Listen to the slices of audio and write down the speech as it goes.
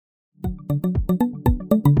Hello,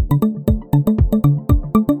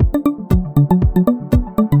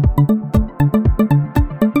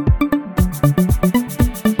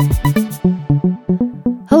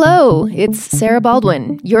 it's Sarah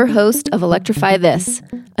Baldwin, your host of Electrify This,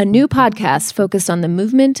 a new podcast focused on the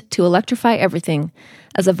movement to electrify everything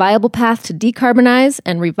as a viable path to decarbonize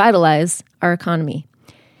and revitalize our economy.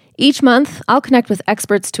 Each month, I'll connect with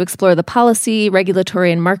experts to explore the policy,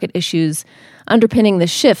 regulatory, and market issues underpinning the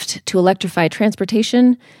shift to electrify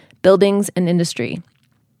transportation, buildings, and industry.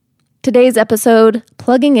 Today's episode,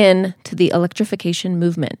 plugging in to the electrification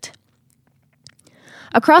movement.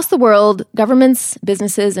 Across the world, governments,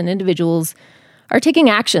 businesses, and individuals are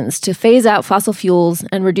taking actions to phase out fossil fuels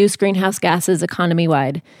and reduce greenhouse gases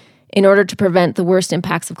economy-wide in order to prevent the worst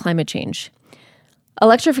impacts of climate change.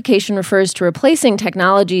 Electrification refers to replacing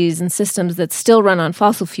technologies and systems that still run on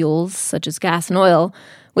fossil fuels, such as gas and oil,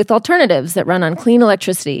 with alternatives that run on clean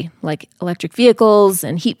electricity, like electric vehicles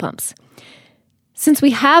and heat pumps. Since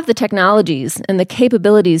we have the technologies and the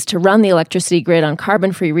capabilities to run the electricity grid on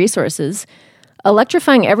carbon-free resources,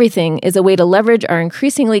 electrifying everything is a way to leverage our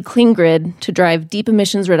increasingly clean grid to drive deep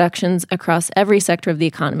emissions reductions across every sector of the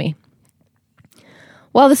economy.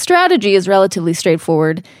 While the strategy is relatively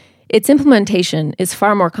straightforward, its implementation is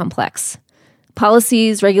far more complex.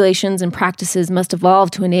 Policies, regulations, and practices must evolve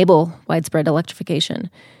to enable widespread electrification.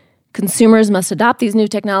 Consumers must adopt these new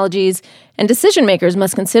technologies, and decision makers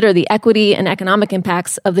must consider the equity and economic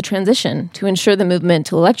impacts of the transition to ensure the movement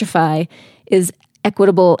to electrify is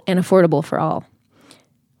equitable and affordable for all.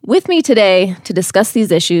 With me today to discuss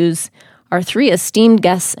these issues are three esteemed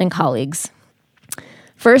guests and colleagues.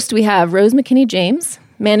 First, we have Rose McKinney-James,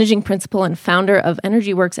 Managing Principal and Founder of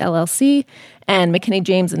EnergyWorks LLC and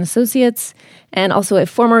McKinney-James & Associates, and also a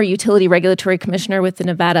former Utility Regulatory Commissioner with the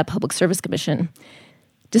Nevada Public Service Commission.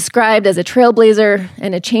 Described as a trailblazer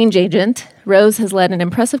and a change agent, Rose has led an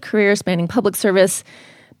impressive career spanning public service,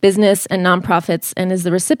 business, and nonprofits, and is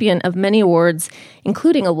the recipient of many awards,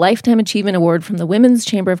 including a Lifetime Achievement Award from the Women's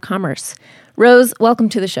Chamber of Commerce. Rose, welcome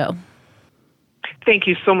to the show. Thank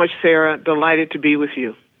you so much, Sarah. Delighted to be with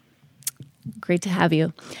you. Great to have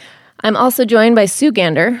you. I'm also joined by Sue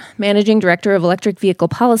Gander, Managing Director of Electric Vehicle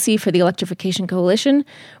Policy for the Electrification Coalition,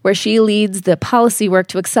 where she leads the policy work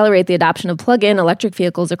to accelerate the adoption of plug-in electric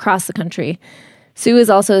vehicles across the country. Sue has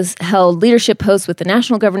also held leadership posts with the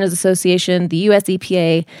National Governors Association, the U.S.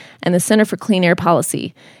 EPA, and the Center for Clean Air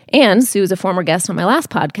Policy. And Sue is a former guest on my last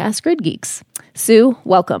podcast, Grid Geeks. Sue,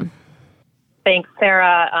 welcome. Thanks,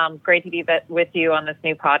 Sarah. Great to be with you on this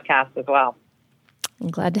new podcast as well. I'm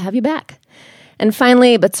glad to have you back. And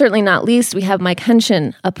finally, but certainly not least, we have Mike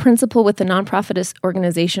Henshin, a principal with the nonprofit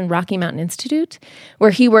organization Rocky Mountain Institute, where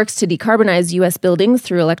he works to decarbonize U.S. buildings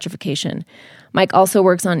through electrification. Mike also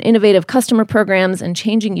works on innovative customer programs and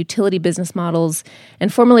changing utility business models,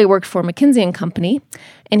 and formerly worked for McKinsey & Company,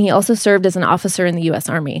 and he also served as an officer in the U.S.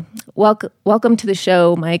 Army. Welcome to the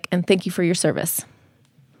show, Mike, and thank you for your service.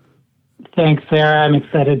 Thanks, Sarah. I'm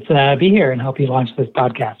excited to be here and help you launch this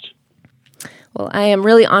podcast. Well, I am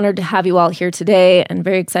really honored to have you all here today and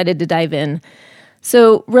very excited to dive in.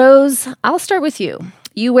 So, Rose, I'll start with you.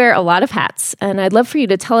 You wear a lot of hats, and I'd love for you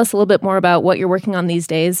to tell us a little bit more about what you're working on these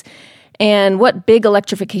days and what big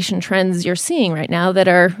electrification trends you're seeing right now that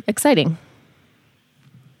are exciting.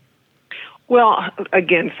 Well,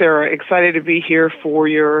 again, Sarah, excited to be here for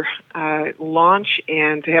your launch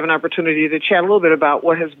and to have an opportunity to chat a little bit about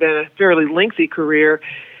what has been a fairly lengthy career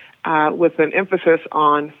with an emphasis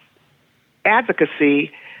on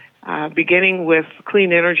advocacy, beginning with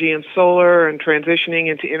clean energy and solar and transitioning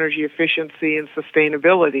into energy efficiency and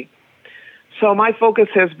sustainability. So my focus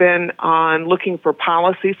has been on looking for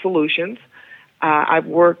policy solutions. I've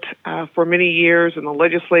worked for many years in the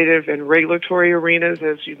legislative and regulatory arenas,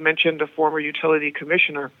 as you've mentioned, a former utility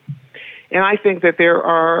commissioner. And I think that there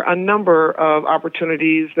are a number of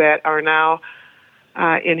opportunities that are now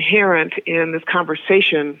inherent in this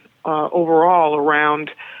conversation overall around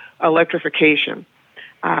electrification.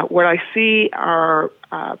 What I see are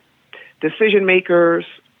decision makers,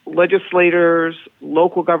 legislators,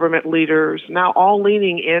 local government leaders, now all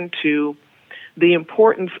leaning into the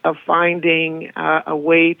importance of finding a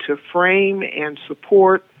way to frame and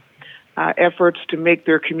support efforts to make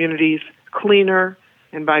their communities cleaner,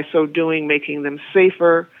 and by so doing, making them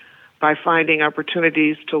safer, by finding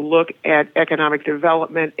opportunities to look at economic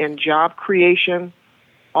development and job creation.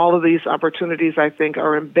 All of these opportunities, I think,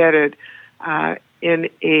 are embedded in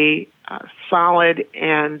a solid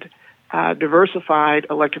and diversified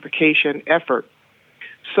electrification effort.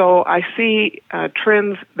 So I see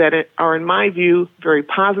trends that are, in my view, very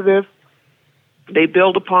positive. They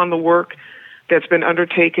build upon the work that's been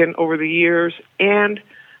undertaken over the years, and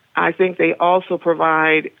I think they also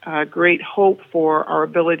provide great hope for our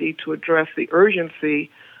ability to address the urgency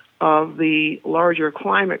of the larger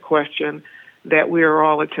climate question that we are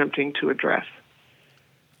all attempting to address.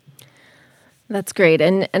 That's great.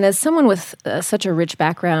 And as someone with such a rich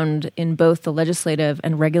background in both the legislative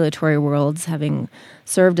and regulatory worlds, having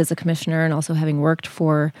served as a commissioner and also having worked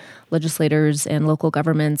for legislators and local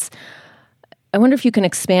governments, I wonder if you can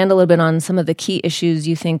expand a little bit on some of the key issues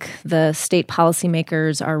you think the state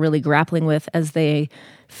policymakers are really grappling with as they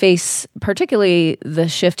face particularly the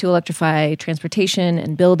shift to electrify transportation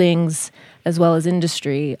and buildings as well as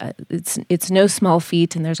industry. It's no small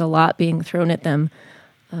feat, and there's a lot being thrown at them.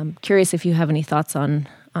 I'm curious if you have any thoughts on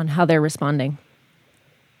how they're responding.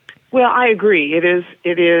 Well, I agree. It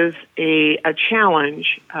is a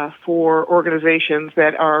challenge for organizations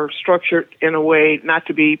that are structured in a way not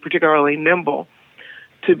to be particularly nimble,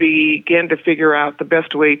 to begin to figure out the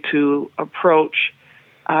best way to approach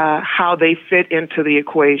how they fit into the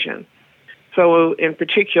equation. So, in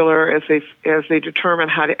particular, as they determine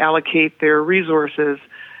how to allocate their resources,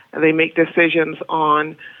 they make decisions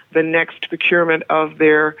on the next procurement of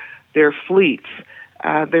their fleets,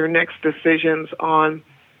 their next decisions on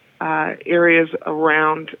areas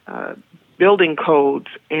around building codes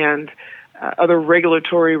and other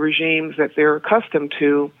regulatory regimes that they're accustomed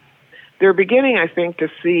to. They're beginning, I think, to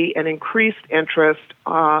see an increased interest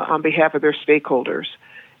on behalf of their stakeholders,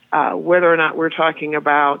 whether or not we're talking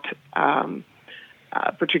about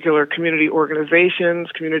particular community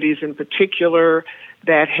organizations, communities in particular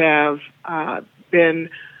that have been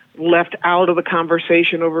left out of the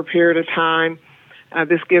conversation over a period of time.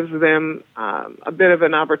 This gives them a bit of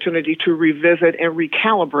an opportunity to revisit and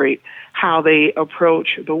recalibrate how they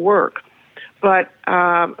approach the work. But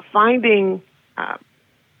finding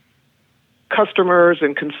customers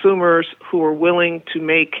and consumers who are willing to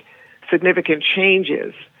make significant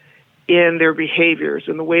changes in their behaviors,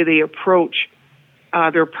 in the way they approach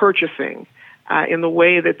their purchasing, in the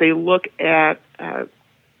way that they look at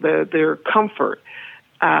their comfort.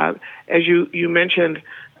 As you mentioned,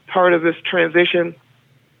 part of this transition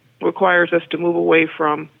requires us to move away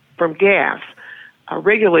from gas.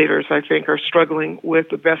 Regulators, I think, are struggling with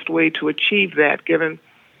the best way to achieve that, given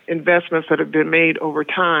investments that have been made over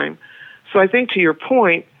time. So I think, to your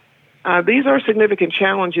point, these are significant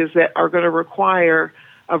challenges that are going to require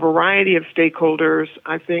a variety of stakeholders,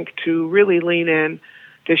 I think, to really lean in,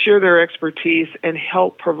 to share their expertise, and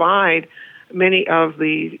help provide many of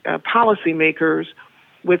the policymakers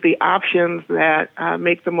with the options that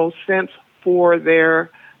make the most sense for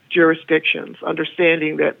their jurisdictions,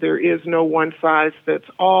 understanding that there is no one size fits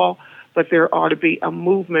all, but there ought to be a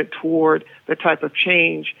movement toward the type of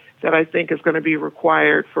change that I think is going to be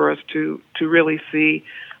required for us to really see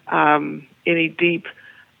any deep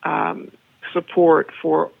support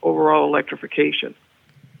for overall electrification.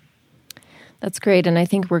 That's great, and I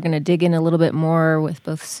think we're going to dig in a little bit more with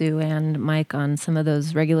both Sue and Mike on some of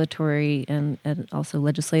those regulatory and also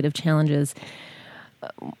legislative challenges.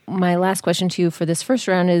 My last question to you for this first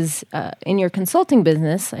round is, in your consulting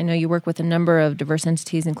business, I know you work with a number of diverse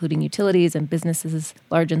entities, including utilities and businesses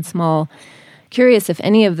large and small. Curious if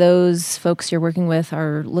any of those folks you're working with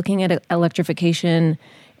are looking at electrification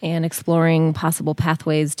and exploring possible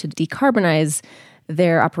pathways to decarbonize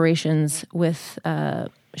their operations with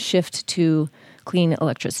shift to clean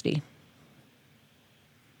electricity.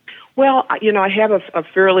 Well, I have a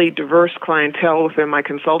fairly diverse clientele within my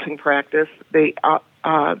consulting practice. They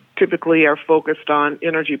typically are focused on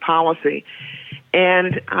energy policy,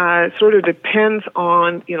 and it sort of depends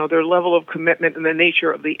on their level of commitment and the nature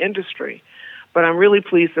of the industry. But I'm really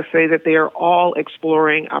pleased to say that they are all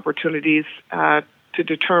exploring opportunities to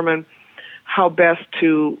determine how best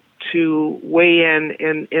to weigh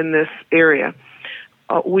in this area.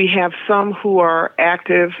 We have some who are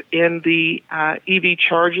active in the EV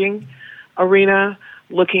charging arena,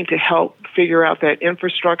 looking to help figure out that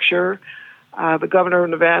infrastructure. The governor of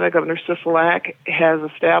Nevada, Governor Sisolak, has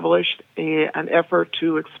established an effort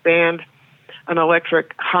to expand an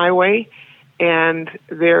electric highway, and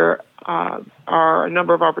there are a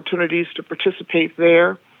number of opportunities to participate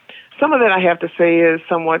there. Some of it, I have to say, is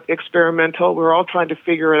somewhat experimental. We're all trying to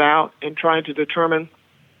figure it out and trying to determine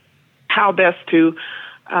how best to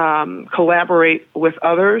collaborate with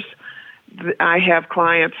others. I have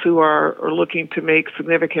clients who are looking to make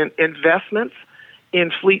significant investments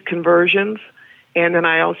in fleet conversions, and then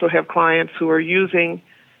I also have clients who are using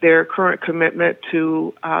their current commitment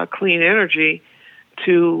to clean energy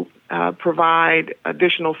to provide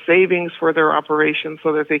additional savings for their operations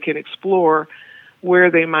so that they can explore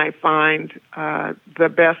where they might find the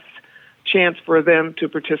best chance for them to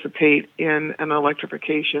participate in an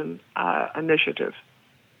electrification initiative.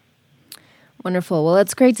 Wonderful. Well,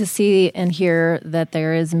 it's great to see and hear that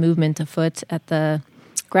there is movement afoot at the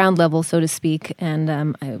ground level, so to speak. And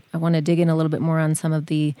I want to dig in a little bit more on some of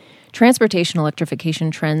the transportation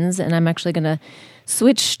electrification trends. And I'm actually going to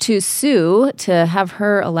switch to Sue to have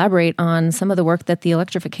her elaborate on some of the work that the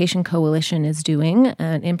Electrification Coalition is doing,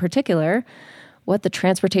 and in particular, what the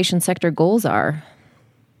transportation sector goals are.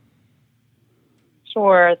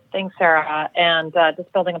 Sure. Thanks, Sarah. And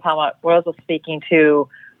just building upon what Rose was speaking to,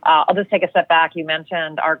 I'll just take a step back. You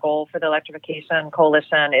mentioned our goal for the Electrification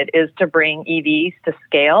Coalition. It is to bring EVs to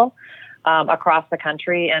scale across the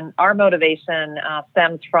country. And our motivation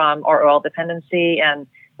stems from our oil dependency and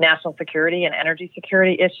national security and energy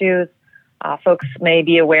security issues. Folks may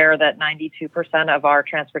be aware that 92% of our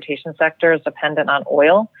transportation sector is dependent on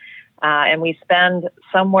oil. And we spend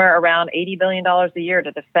somewhere around $80 billion a year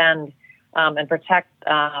to defend and protect,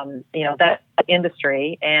 that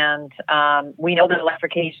industry. And we know that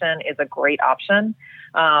electrification is a great option.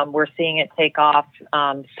 We're seeing it take off,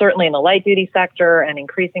 certainly in the light duty sector and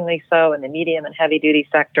increasingly so in the medium and heavy duty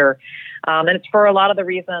sector. And it's for a lot of the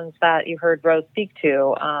reasons that you heard Rose speak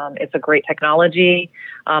to. It's a great technology.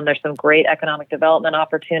 There's some great economic development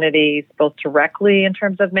opportunities, both directly in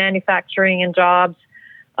terms of manufacturing and jobs,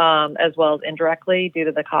 as well as indirectly due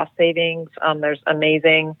to the cost savings. There's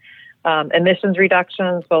amazing emissions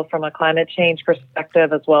reductions, both from a climate change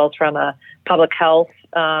perspective as well as from a public health,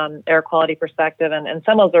 air quality perspective. And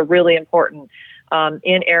some of those are really important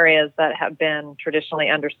in areas that have been traditionally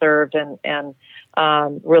underserved and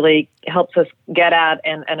really helps us get at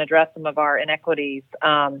and address some of our inequities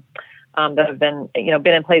that have been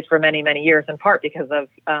in place for many, many years, in part because of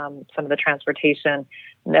some of the transportation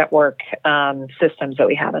network systems that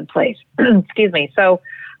we have in place. Excuse me. So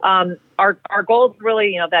our goal is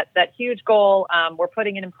really, that huge goal. We're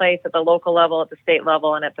putting it in place at the local level, at the state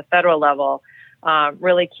level, and at the federal level.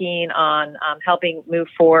 Really keen on helping move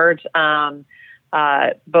forward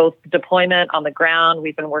both deployment on the ground.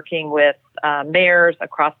 We've been working with mayors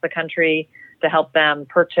across the country to help them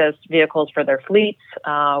purchase vehicles for their fleets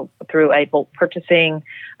through a bulk purchasing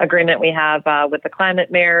agreement we have with the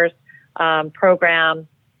Climate Mayors program.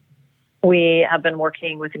 We have been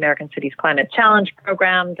working with the American Cities Climate Challenge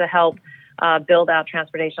program to help build out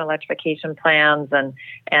transportation electrification plans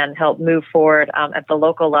and help move forward at the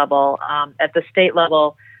local level. At the state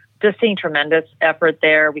level, just seeing tremendous effort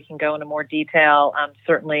there. We can go into more detail,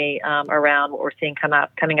 certainly around what we're seeing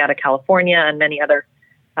coming out of California and many other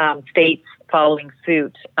states following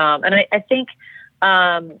suit. And I think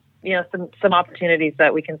some opportunities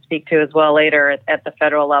that we can speak to as well later at the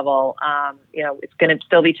federal level. It's going to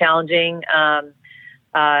still be challenging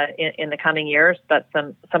in the coming years, but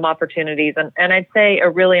some opportunities. And I'd say a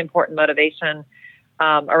really important motivation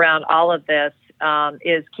around all of this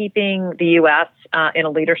is keeping the U.S. In a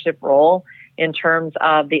leadership role in terms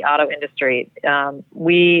of the auto industry.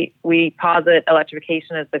 We posit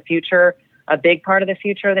electrification as the future, a big part of the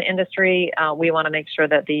future of the industry. We want to make sure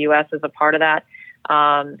that the U.S. is a part of that.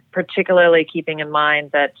 Particularly keeping in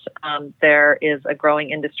mind that there is a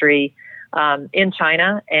growing industry in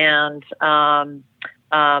China and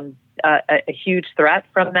a huge threat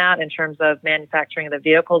from that in terms of manufacturing of the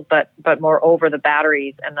vehicles, but moreover the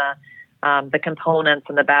batteries and the components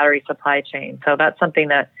and the battery supply chain. So that's something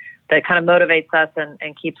that kind of motivates us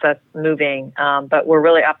and keeps us moving. But we're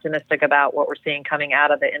really optimistic about what we're seeing coming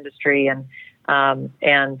out of the industry and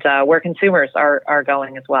where consumers are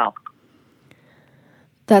going as well.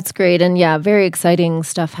 That's great. And yeah, very exciting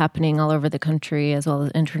stuff happening all over the country as well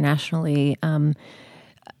as internationally.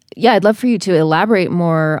 I'd love for you to elaborate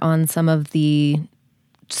more on some of the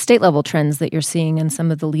state level trends that you're seeing and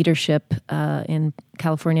some of the leadership in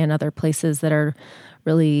California and other places that are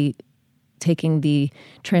really taking the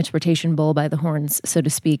transportation bull by the horns, so to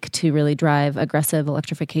speak, to really drive aggressive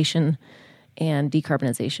electrification and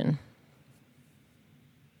decarbonization.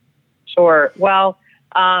 Sure. Well,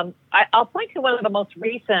 I'll point to one of the most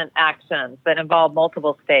recent actions that involve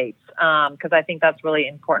multiple states, because I think that's really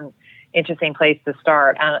important, interesting place to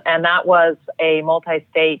start. And that was a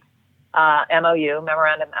multi-state MOU,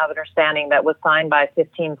 Memorandum of Understanding, that was signed by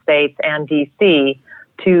 15 states and DC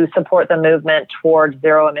to support the movement towards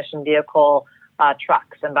zero-emission vehicle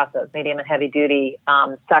trucks and buses, medium and heavy-duty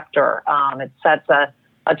sector. It sets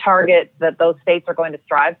a target that those states are going to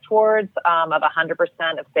strive towards of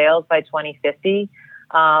 100% of sales by 2050.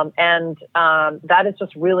 And that is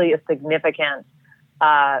just really a significant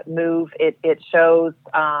move. It shows,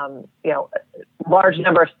 large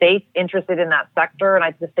number of states interested in that sector. And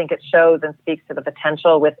I just think it shows and speaks to the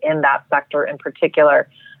potential within that sector in particular.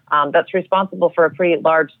 that's responsible for a pretty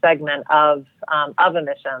large segment of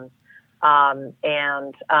emissions,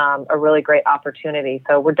 and a really great opportunity.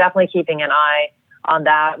 So we're definitely keeping an eye on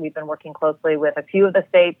that. We've been working closely with a few of the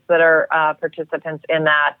states that are participants in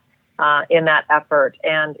that effort,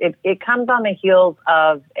 and it comes on the heels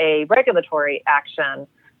of a regulatory action.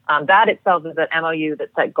 That itself is an MOU that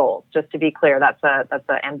set goals. Just to be clear, that's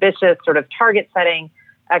an ambitious sort of target setting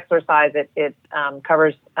exercise. It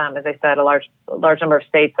covers, as I said, a large number of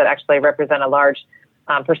states that actually represent a large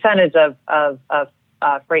percentage of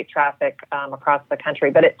freight traffic across the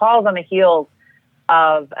country. But it falls on the heels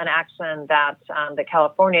of an action that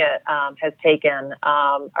California has taken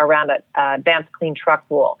around a advanced clean truck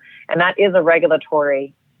rule, and that is a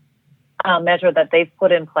regulatory measure that they've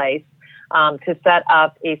put in place to set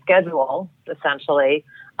up a schedule, essentially,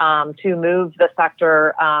 to move the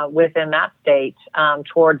sector within that state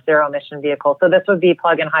towards zero-emission vehicles. So this would be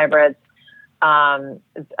plug-in hybrids,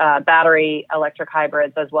 battery electric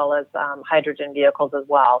hybrids, as well as hydrogen vehicles as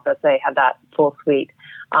well, that they have that full suite.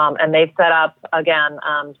 And they've set up, again,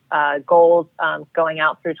 goals going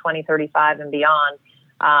out through 2035 and beyond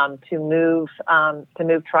to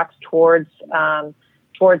move trucks towards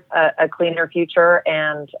a cleaner future.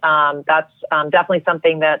 And that's definitely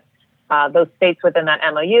something that those states within that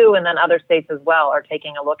MOU and then other states as well are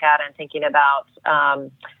taking a look at and thinking about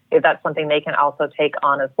if that's something they can also take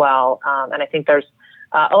on as well. And I think there's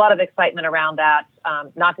a lot of excitement around that.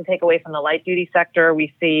 Not to take away from the light duty sector,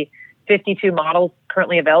 we see 52 models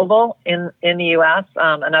currently available in the U.S.,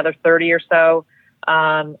 another 30 or so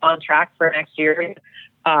on track for next year.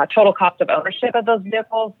 Total cost of ownership of those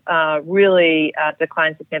vehicles really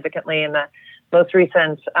declined significantly in the most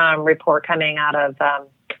recent report coming out of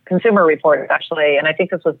Consumer Reports, actually, and I think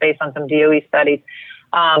this was based on some DOE studies,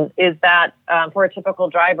 is that for a typical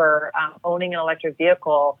driver, owning an electric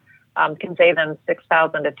vehicle can save them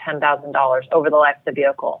 $6,000 to $10,000 over the life of the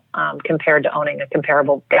vehicle compared to owning a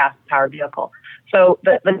comparable gas-powered vehicle. So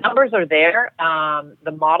the numbers are there.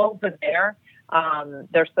 The models are there.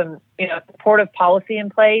 There's some supportive policy in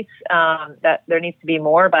place that there needs to be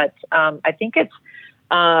more, but I think it's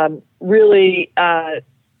really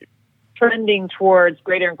trending towards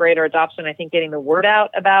greater and greater adoption. I think getting the word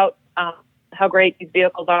out about how great these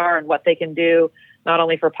vehicles are and what they can do, not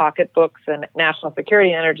only for pocketbooks and national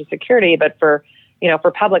security and energy security, but for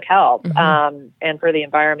public health and for the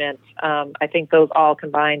environment. I think those all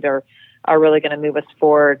combined are really going to move us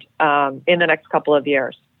forward in the next couple of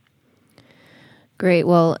years. Great.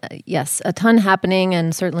 Well, yes, a ton happening,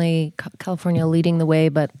 and certainly California leading the way,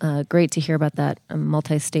 but great to hear about that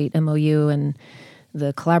multi-state MOU and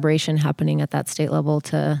the collaboration happening at that state level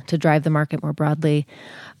to drive the market more broadly.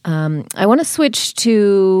 I want to switch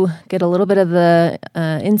to get a little bit of the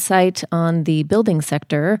insight on the building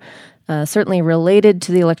sector, certainly related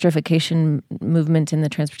to the electrification movement in the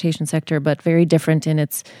transportation sector, but very different in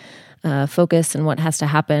its focus and what has to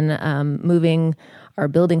happen, moving our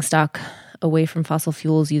building stock away from fossil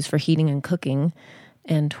fuels used for heating and cooking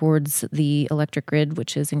and towards the electric grid,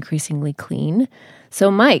 which is increasingly clean. So,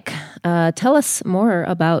 Mike, tell us more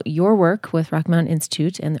about your work with Rocky Mountain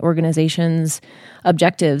Institute and the organization's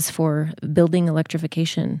objectives for building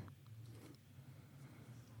electrification.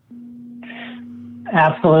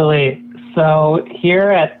 Absolutely. So here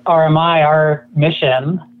at RMI, our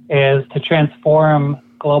mission is to transform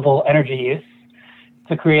global energy use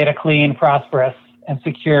to create a clean, prosperous, and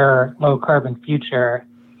secure low-carbon future.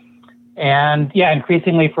 And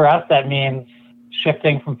increasingly for us, that means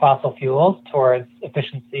shifting from fossil fuels towards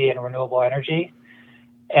efficiency and renewable energy.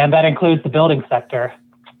 And that includes the building sector.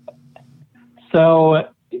 So,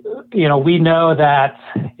 we know that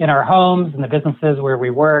in our homes and the businesses where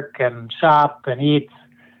we work and shop and eat,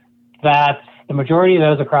 that the majority of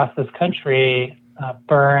those across this country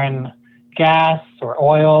burn gas or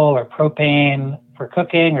oil or propane for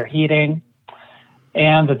cooking or heating.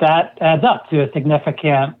 And that adds up to a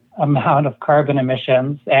significant amount of carbon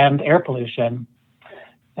emissions and air pollution.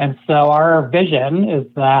 And so our vision is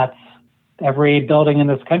that every building in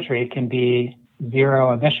this country can be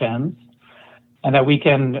zero emissions, and that we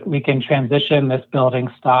can transition this building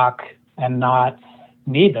stock and not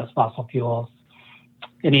need those fossil fuels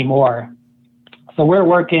anymore. So we're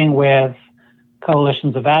working with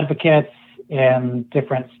coalitions of advocates in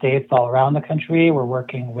different states all around the country. We're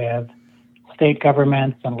working with state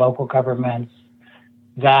governments and local governments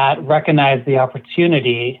that recognize the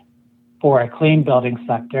opportunity for a clean building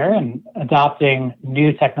sector and adopting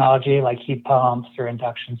new technology like heat pumps or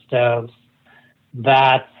induction stoves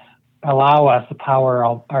that allow us to power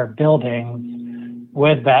our buildings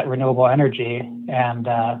with that renewable energy and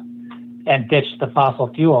ditch the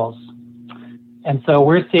fossil fuels. And so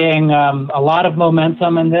we're seeing a lot of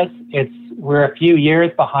momentum in this. We're a few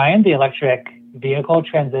years behind the electric vehicle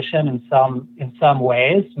transition in some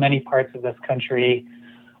ways. Many parts of this country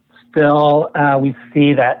still we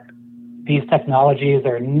see that these technologies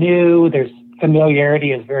are new. Their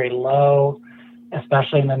familiarity is very low,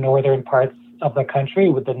 especially in the northern parts of the country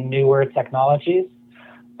with the newer technologies.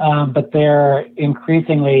 But they're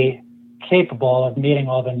increasingly capable of meeting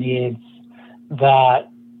all the needs that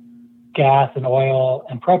gas and oil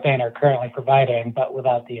and propane are currently providing, but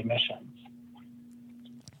without the emissions.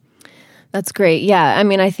 That's great. Yeah, I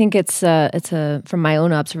mean, I think it's from my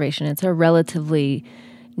own observation, it's a relatively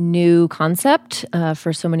new concept.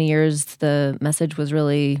 For so many years, the message was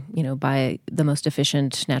really, buy the most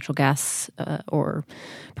efficient natural gas or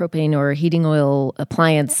propane or heating oil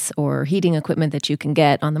appliance or heating equipment that you can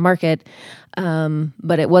get on the market.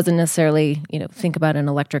 But it wasn't necessarily, think about an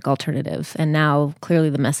electric alternative. And now clearly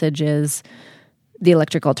the message is the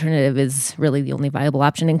electric alternative is really the only viable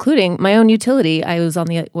option, including my own utility. I was on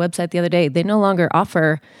the website the other day. They no longer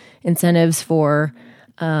offer incentives for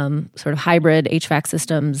sort of hybrid HVAC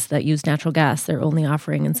systems that use natural gas. They're only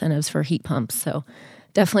offering incentives for heat pumps. So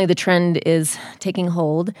definitely the trend is taking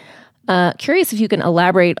hold. Curious if you can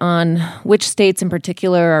elaborate on which states in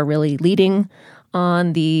particular are really leading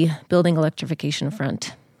on the building electrification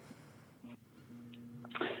front.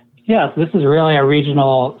 Yeah, so this is really a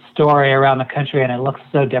regional story around the country, and it looks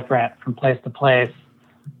so different from place to place.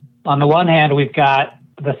 On the one hand, we've got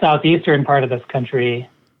the southeastern part of this country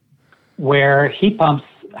where heat pumps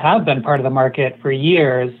have been part of the market for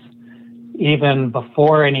years, even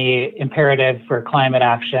before any imperative for climate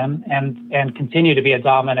action, and continue to be a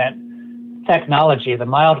dominant technology. The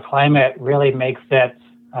mild climate really makes it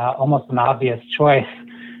almost an obvious choice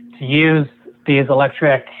to use these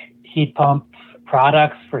electric heat pump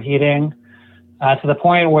products for heating, to the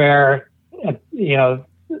point where,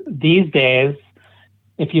 these days,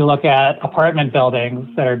 if you look at apartment buildings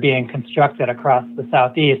that are being constructed across the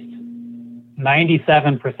Southeast,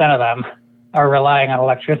 97% of them are relying on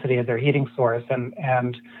electricity as their heating source,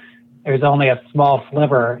 and there's only a small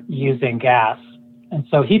sliver using gas. And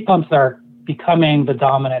so heat pumps are becoming the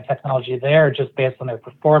dominant technology there just based on their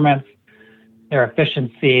performance, their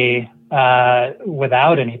efficiency,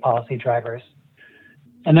 without any policy drivers.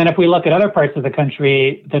 And then if we look at other parts of the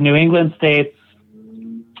country, the New England states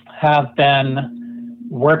have been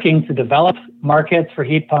working to develop markets for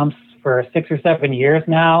heat pumps for 6 or 7 years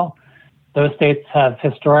now. Those states have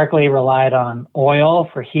historically relied on oil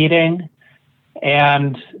for heating,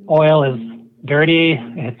 and oil is dirty,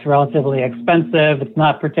 it's relatively expensive, it's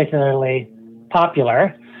not particularly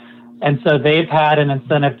popular. And so they've had an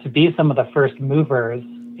incentive to be some of the first movers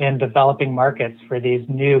in developing markets for these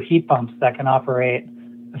new heat pumps that can operate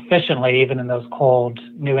efficiently even in those cold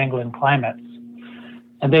New England climates.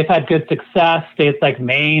 And they've had good success. States like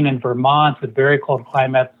Maine and Vermont with very cold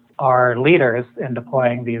climates are leaders in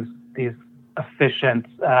deploying these efficient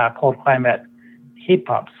cold climate heat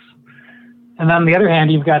pumps. And then on the other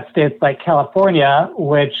hand, you've got states like California,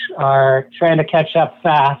 which are trying to catch up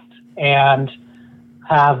fast and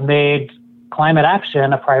have made climate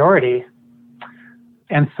action a priority.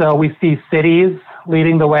 And so we see cities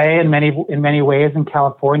leading the way in many ways in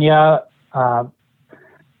California.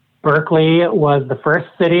 Berkeley was the first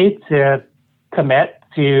city to commit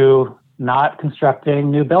to not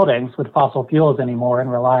constructing new buildings with fossil fuels anymore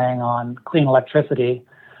and relying on clean electricity.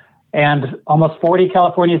 And almost 40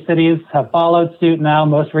 California cities have followed suit now.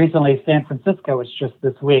 Most recently, San Francisco, which just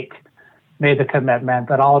this week made the commitment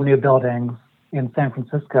that all new buildings in San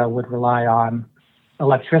Francisco would rely on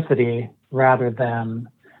electricity rather than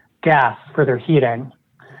gas for their heating.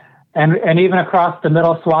 And even across the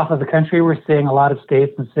middle swath of the country, we're seeing a lot of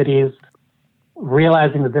states and cities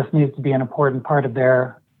realizing that this needs to be an important part of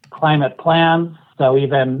their climate plans. So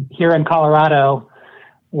even here in Colorado,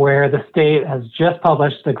 where the state has just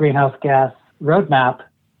published the greenhouse gas roadmap,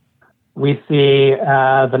 we see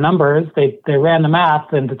the numbers. They ran the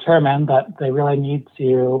math and determined that they really need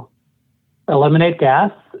to eliminate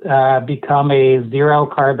gas, become a zero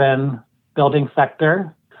carbon building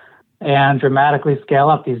sector, and dramatically scale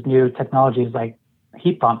up these new technologies like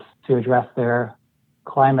heat pumps to address their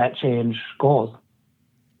climate change goals.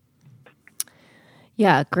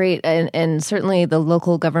 Yeah, great. And certainly the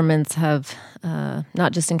local governments have,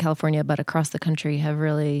 not just in California, but across the country, have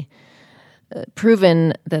really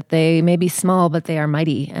proven that they may be small, but they are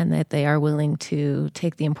mighty, and that they are willing to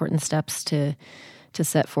take the important steps to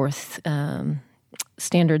set forth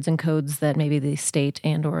standards and codes that maybe the state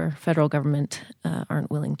and or federal government aren't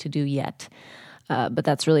willing to do yet. But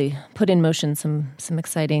that's really put in motion some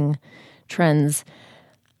exciting trends.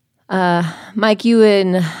 Mike, you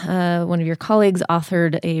and one of your colleagues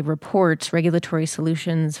authored a report, Regulatory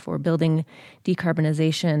Solutions for Building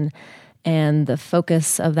Decarbonization, and the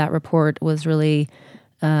focus of that report was really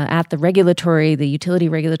at the utility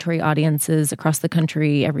regulatory audiences across the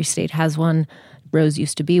country. Every state has one. Rose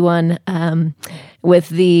used to be one, with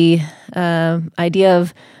the idea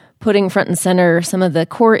of putting front and center some of the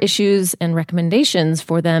core issues and recommendations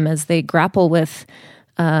for them as they grapple with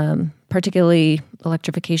particularly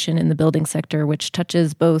electrification in the building sector, which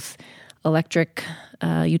touches both electric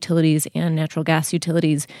utilities and natural gas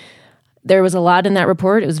utilities. There was a lot in that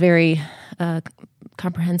report. It was very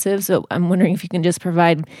comprehensive. So I'm wondering if you can just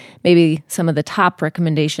provide maybe some of the top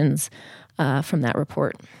recommendations from that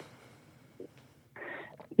report.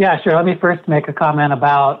 Yeah, sure. Let me first make a comment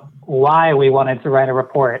about why we wanted to write a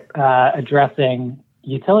report addressing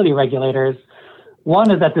utility regulators.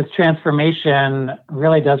 One is that this transformation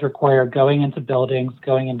really does require going into buildings,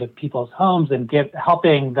 going into people's homes, and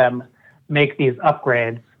helping them make these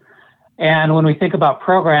upgrades. And when we think about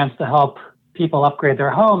programs to help people upgrade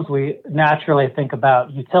their homes, we naturally think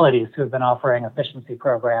about utilities who have been offering efficiency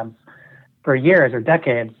programs for years or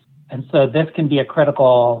decades. And so this can be a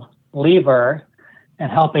critical lever in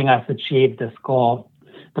helping us achieve this goal.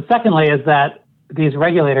 But secondly is that these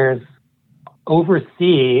regulators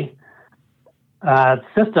oversee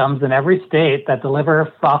systems in every state that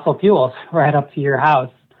deliver fossil fuels right up to your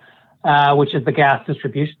house, which is the gas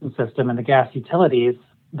distribution system and the gas utilities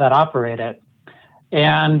that operate it.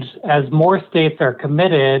 And as more states are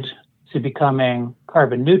committed to becoming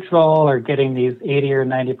carbon neutral or getting these 80 or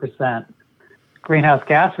 90% greenhouse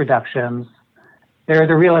gas reductions, there's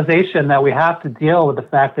a realization that we have to deal with the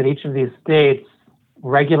fact that each of these states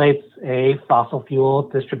regulates a fossil fuel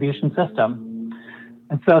distribution system.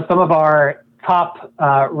 And so some of our top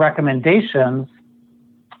recommendations,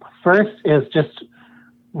 first is just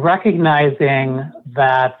recognizing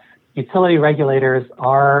that utility regulators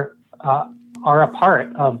are a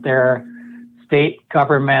part of their state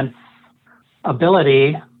government's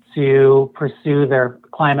ability to pursue their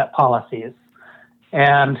climate policies.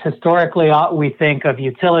 And historically, we think of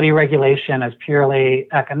utility regulation as purely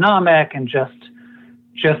economic and just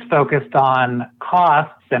focused on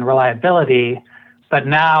costs and reliability. But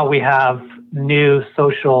now we have new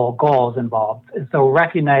social goals involved. And so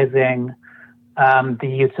recognizing the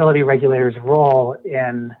utility regulator's role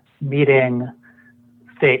in meeting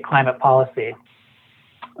state climate policy.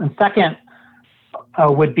 And second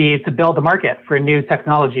would be to build a market for new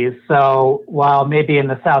technologies. So while maybe in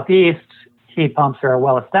the Southeast, heat pumps are a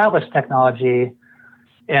well-established technology,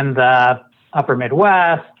 in the upper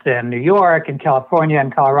Midwest and New York and California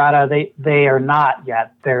and Colorado, they are not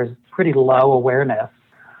yet. There's pretty low awareness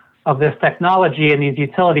of this technology, and these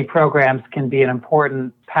utility programs can be an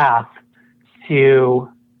important path to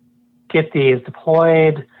get these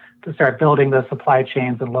deployed, to start building those supply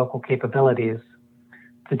chains and local capabilities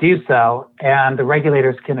to do so. And the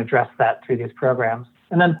regulators can address that through these programs.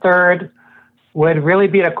 And then third would really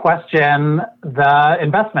be to question the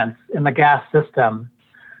investments in the gas system.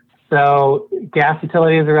 So gas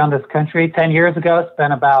utilities around this country 10 years ago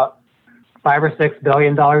spent about $5 or $6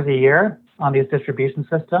 billion a year on these distribution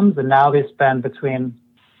systems, and now they spend between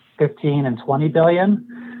 15 and 20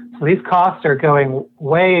 billion. So these costs are going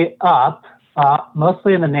way up,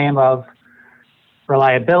 mostly in the name of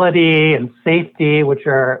reliability and safety, which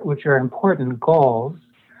are important goals.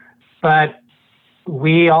 But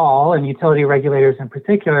we all, and utility regulators in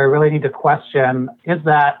particular, really need to question, is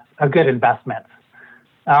that a good investment?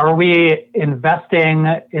 Are we investing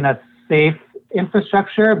in a safe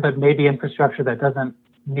infrastructure, but maybe infrastructure that doesn't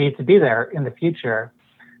need to be there in the future?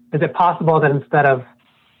 Is it possible that instead of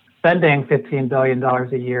spending $15 billion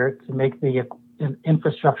a year to make the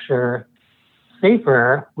infrastructure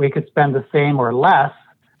safer, we could spend the same or less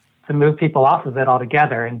to move people off of it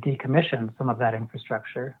altogether and decommission some of that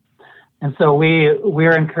infrastructure? And so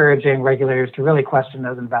we're encouraging regulators to really question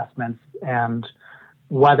those investments and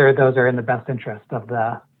whether those are in the best interest of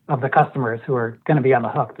the customers who are going to be on the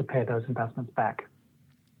hook to pay those investments back.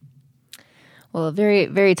 Well, very,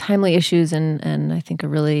 very timely issues and I think a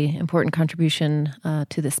really important contribution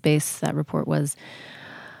to the space that report was.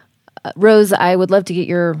 Rose, I would love to get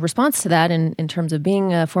your response to that in terms of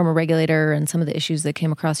being a former regulator and some of the issues that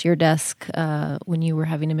came across your desk when you were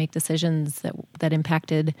having to make decisions that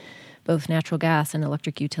impacted both natural gas and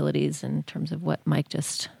electric utilities in terms of what Mike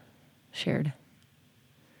just shared.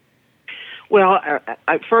 Well,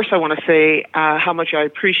 first I want to say how much I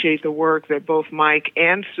appreciate the work that both Mike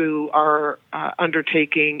and Sue are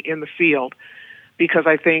undertaking in the field, because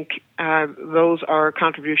I think those are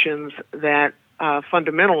contributions that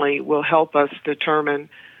fundamentally will help us determine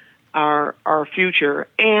our future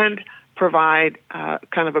and provide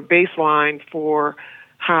kind of a baseline for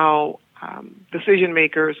how decision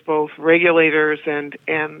makers, both regulators and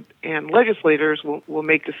legislators, will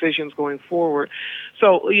make decisions going forward.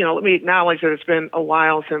 So, let me acknowledge that it's been a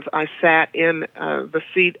while since I sat in the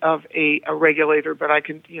seat of a regulator, but I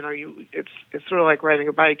can, it's sort of like riding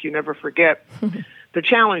a bike. You never forget the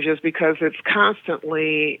challenges because it's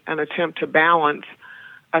constantly an attempt to balance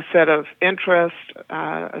a set of interests,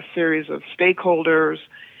 a series of stakeholders,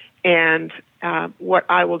 and what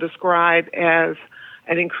I will describe as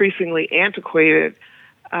an increasingly antiquated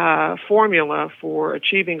formula for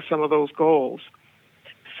achieving some of those goals.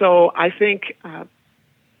 So I think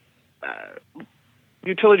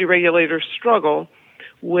utility regulators struggle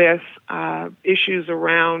with issues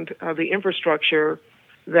around the infrastructure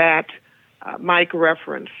that Mike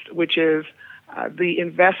referenced, which is the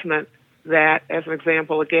investment that, as an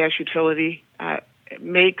example, a gas utility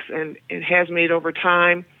makes and has made over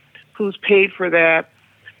time, who's paid for that,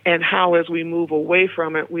 and how, as we move away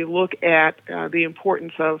from it, we look at the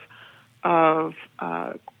importance of sort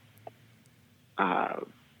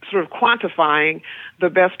of quantifying the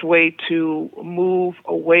best way to move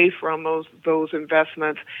away from those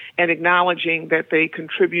investments and acknowledging that they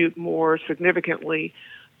contribute more significantly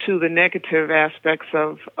to the negative aspects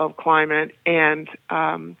of climate and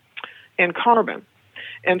carbon.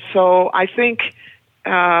 And so I think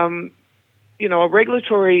a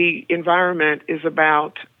regulatory environment is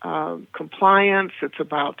about compliance. It's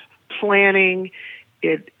about planning.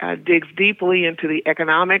 It digs deeply into the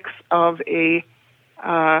economics of a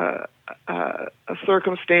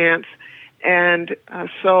circumstance. And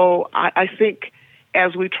so I think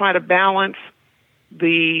as we try to balance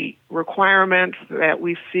the requirements that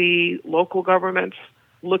we see local governments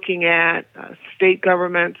looking at, state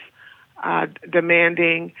governments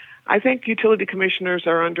demanding, I think utility commissioners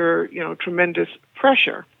are under, tremendous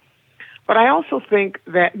pressure. But I also think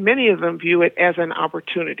that many of them view it as an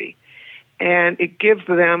opportunity, and it gives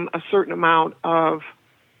them a certain amount of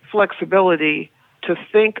flexibility to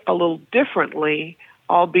think a little differently,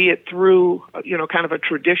 albeit through, kind of a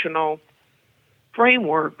traditional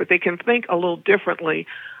framework, but they can think a little differently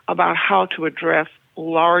about how to address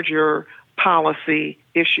larger policy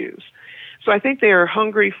issues. So I think they are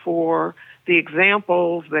hungry for the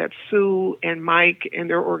examples that Sue and Mike and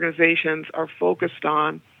their organizations are focused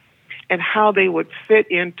on and how they would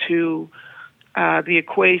fit into the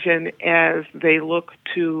equation as they look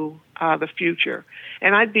to the future.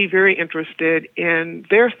 And I'd be very interested in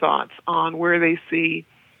their thoughts on where they see,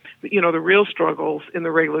 the real struggles in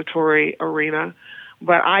the regulatory arena.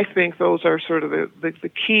 But I think those are sort of the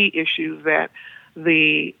key issues that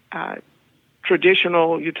the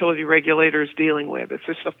traditional utility regulators dealing with. It's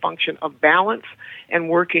just a function of balance and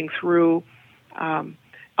working through a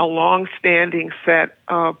long-standing set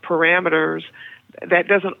of parameters that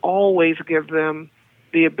doesn't always give them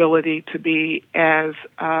the ability to be as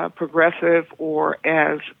progressive or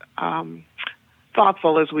as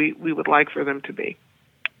thoughtful as we would like for them to be.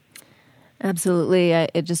 Absolutely.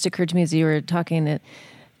 It just occurred to me as you were talking that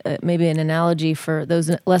maybe an analogy for those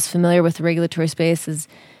less familiar with the regulatory space is,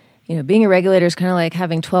 being a regulator is kind of like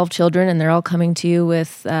having 12 children and they're all coming to you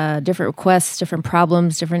with different requests, different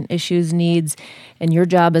problems, different issues, needs. And your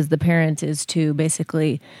job as the parent is to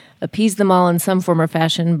basically appease them all in some form or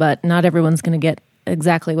fashion, but not everyone's going to get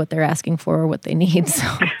exactly what they're asking for or what they need. So,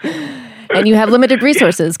 and you have limited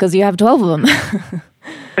resources because you have 12 of them.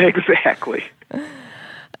 Exactly.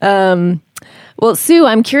 Well, Sue,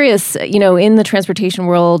 I'm curious, in the transportation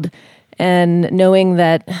world and knowing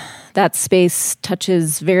that space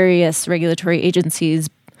touches various regulatory agencies,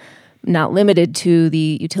 not limited to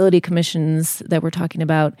the utility commissions that we're talking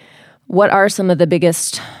about, what are some of the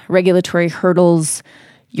biggest regulatory hurdles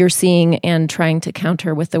you're seeing and trying to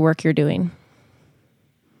counter with the work you're doing?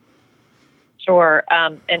 Sure.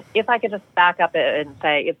 And if I could just back up and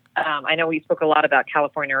say, I know we spoke a lot about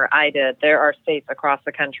California, or I did. There are states across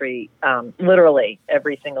the country, literally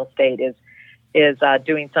every single state is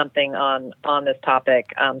doing something on this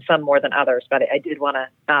topic, some more than others. But I did want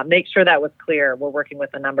to make sure that was clear. We're working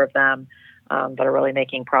with a number of them that are really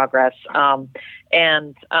making progress.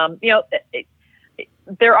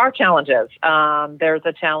 There are challenges. There's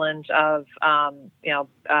a challenge of,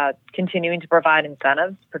 continuing to provide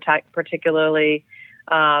incentives, particularly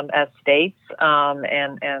as states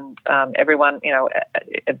and everyone,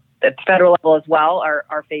 at federal level as well,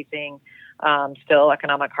 are facing still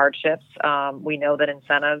economic hardships. We know that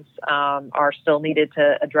incentives are still needed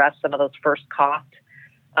to address some of those first cost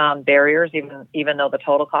barriers, even though the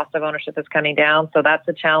total cost of ownership is coming down. So that's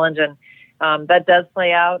a challenge. And That does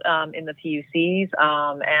play out in the PUCs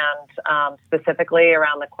and specifically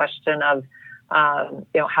around the question of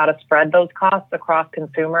how to spread those costs across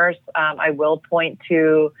consumers. I will point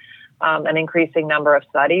to an increasing number of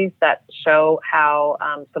studies that show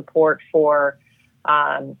how support for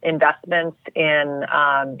investments in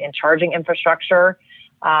charging infrastructure,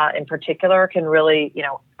 in particular, can really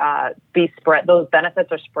be spread. Those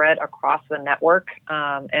benefits are spread across the network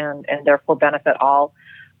and therefore benefit all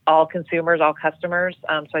consumers, all customers.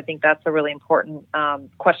 So I think that's a really important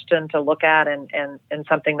question to look at and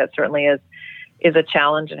something that certainly is a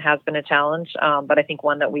challenge and has been a challenge, but I think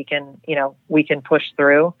one that we can push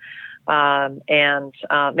through. And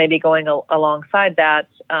maybe going alongside that,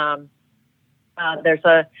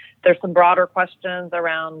 there's some broader questions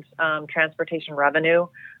around transportation revenue.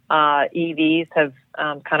 EVs have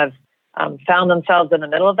found themselves in the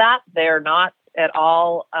middle of that. They're not at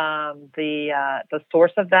all the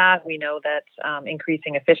source of that. We know that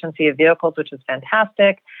increasing efficiency of vehicles, which is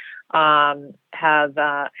fantastic, has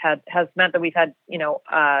meant that we've had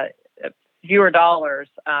fewer dollars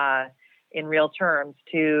in real terms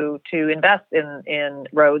to invest in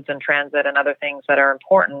roads and transit and other things that are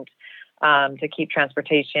important to keep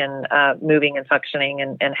transportation moving and functioning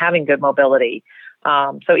and having good mobility.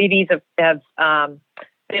 So EVs have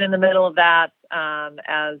been in the middle of that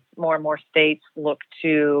as more and more states look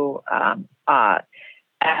to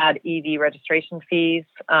add EV registration fees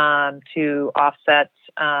to offset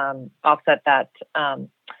that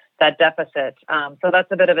deficit. So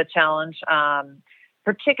that's a bit of a challenge,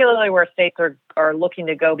 particularly where states are looking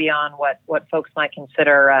to go beyond what folks might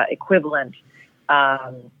consider equivalent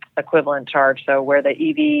charge. So where the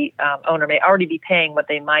EV owner may already be paying what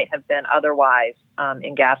they might have been otherwise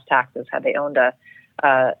in gas taxes had they owned a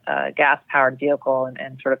gas-powered vehicle,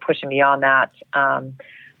 and sort of pushing beyond that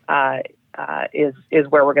is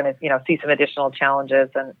where we're going to see some additional challenges,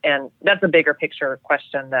 and that's a bigger picture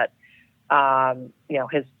question that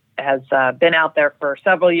has been out there for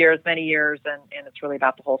several years, many years, and it's really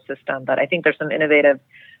about the whole system. But I think there's some innovative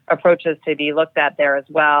approaches to be looked at there as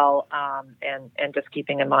well, and just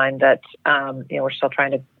keeping in mind that we're still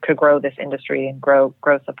trying to grow this industry and grow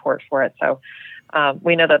support for it. So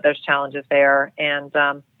we know that there's challenges there, and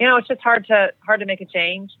it's just hard to make a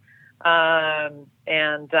change. And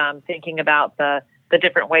thinking about the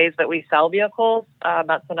different ways that we sell vehicles,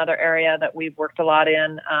 that's another area that we've worked a lot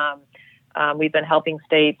in. We've been helping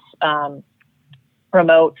states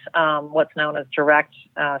promote what's known as direct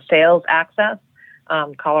sales access.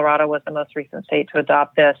 Colorado was the most recent state to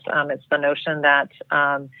adopt this. It's the notion that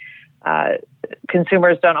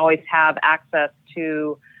consumers don't always have access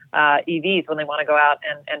to EVs when they want to go out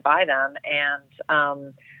and buy them. And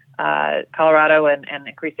Colorado and an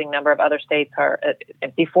increasing number of other states are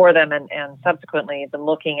before them and subsequently been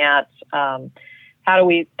looking at how do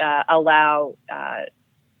we allow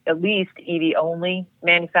at least EV-only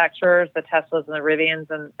manufacturers, the Teslas and the Rivians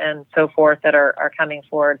and so forth that are coming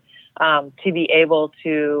forward, to be able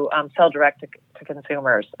to sell direct to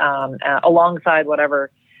consumers alongside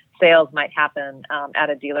whatever sales might happen at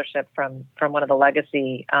a dealership from one of the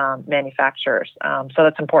legacy manufacturers. So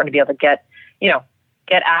that's important to be able to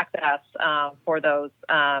get access for those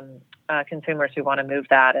consumers who want to move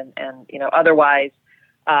that, and otherwise,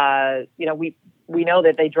 we know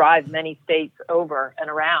that they drive many states over and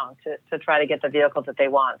around to try to get the vehicles that they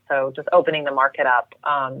want. So just opening the market up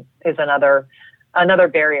is another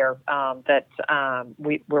barrier that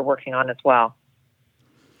we're working on as well.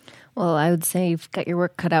 Well, I would say you've got your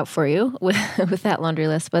work cut out for you with that laundry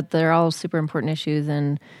list, but they're all super important issues,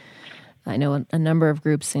 and I know a number of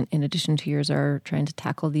groups, in addition to yours, are trying to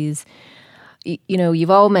tackle these.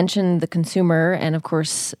 You've all mentioned the consumer, and of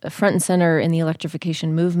course, front and center in the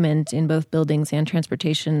electrification movement in both buildings and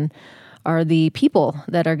transportation are the people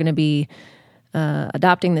that are going to be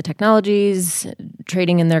adopting the technologies,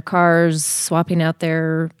 trading in their cars, swapping out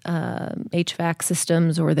their HVAC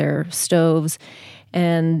systems or their stoves.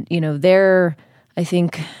 And, they're, I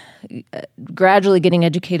think, gradually getting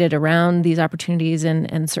educated around these opportunities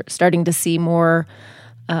and starting to see more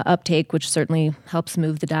uptake, which certainly helps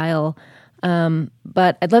move the dial.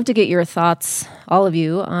 But I'd love to get your thoughts, all of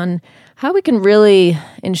you, on how we can really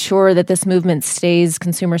ensure that this movement stays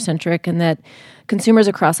consumer-centric and that consumers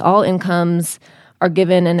across all incomes are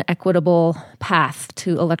given an equitable path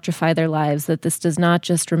to electrify their lives, that this does not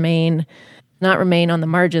just remain on the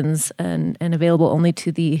margins and available only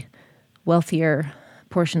to the wealthier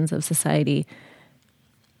portions of society.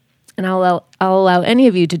 And I'll allow any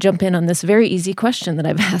of you to jump in on this very easy question that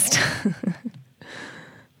I've asked.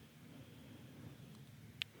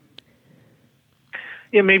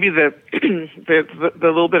 Yeah, maybe the, the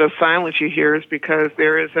little bit of silence you hear is because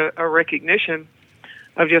there is a recognition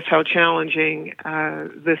of just how challenging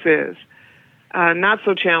this is. Not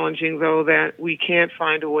so challenging, though, that we can't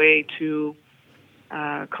find a way to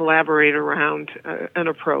collaborate around an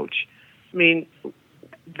approach. I mean,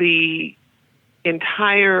 the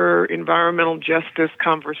entire environmental justice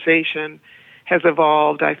conversation has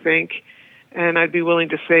evolved, I think, and I'd be willing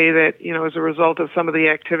to say that, as a result of some of the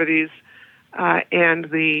activities and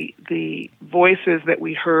the voices that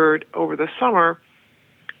we heard over the summer,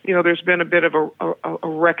 there's been a bit of a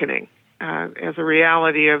reckoning as a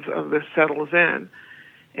reality of this settles in.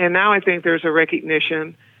 And now I think there's a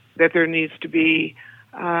recognition that there needs to be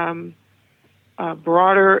a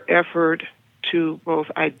broader effort to both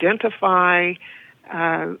identify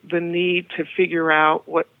the need to figure out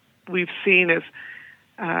what we've seen as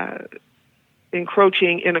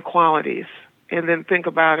encroaching inequalities, and then think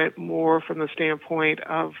about it more from the standpoint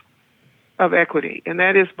of equity. And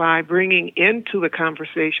that is by bringing into the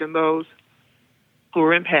conversation those who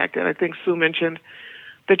are impacted. I think Sue mentioned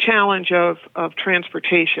the challenge of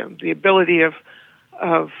transportation, the ability of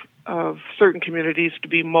certain communities to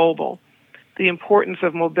be mobile, the importance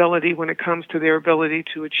of mobility when it comes to their ability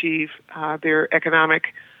to achieve their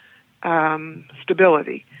economic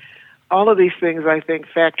stability. All of these things, I think,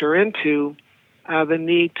 factor into the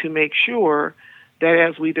need to make sure that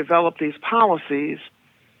as we develop these policies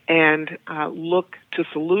and look to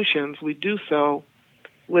solutions, we do so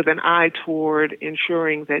with an eye toward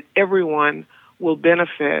ensuring that everyone will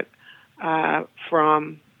benefit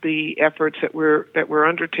from the efforts that we're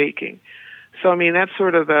undertaking. So, I mean, that's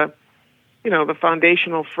sort of the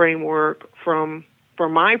foundational framework from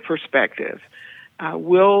my perspective.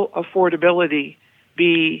 Will affordability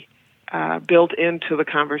be built into the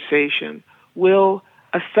conversation? Will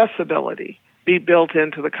accessibility be built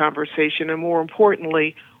into the conversation? And more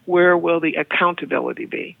importantly, where will the accountability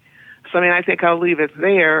be? So, I mean, I think I'll leave it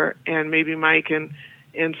there, and maybe Mike and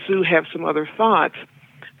Sue have some other thoughts.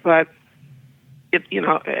 But,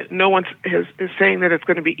 no one is saying that it's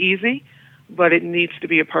going to be easy, but it needs to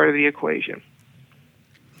be a part of the equation.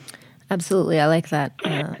 Absolutely. I like that.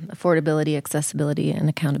 Affordability, accessibility, and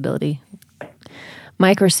accountability.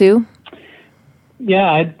 Mike or Sue?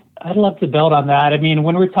 Yeah, I'd love to build on that. I mean,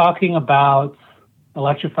 when we're talking about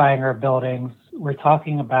electrifying our buildings, we're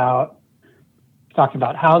talking about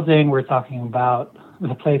housing, we're talking about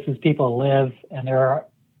the places people live, and there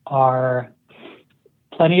are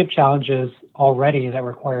plenty of challenges already that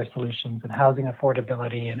require solutions in housing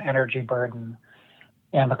affordability and energy burden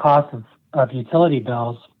and the cost of utility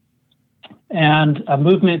bills. And a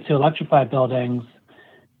movement to electrify buildings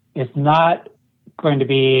is not going to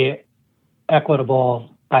be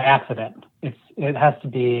equitable by accident. It has to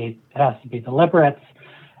be deliberate,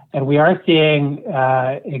 and we are seeing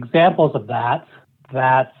examples of that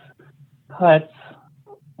put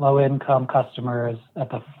low-income customers at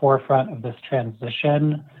the forefront of this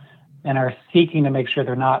transition and are seeking to make sure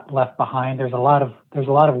they're not left behind. There's a lot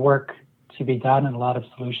of work to be done and a lot of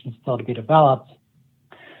solutions still to be developed.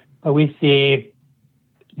 But we see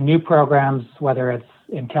new programs, whether it's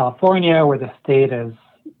in California, where the state is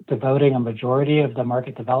devoting a majority of the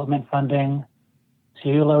market development funding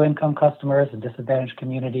to low-income customers and disadvantaged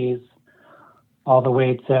communities, all the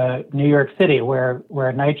way to New York City, where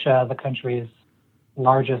NYCHA, the country's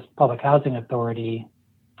largest public housing authority,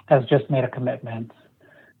 has just made a commitment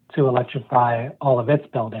to electrify all of its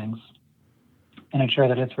buildings and ensure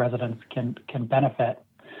that its residents can benefit.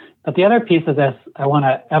 But the other piece of this I want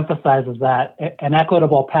to emphasize is that an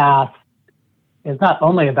equitable path is not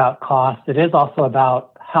only about cost, it is also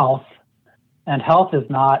about health. And health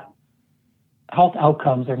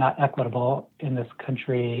outcomes are not equitable in this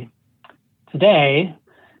country today.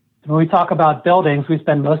 When we talk about buildings, we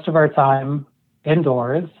spend most of our time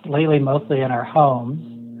indoors, lately mostly in our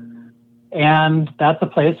homes. And that's a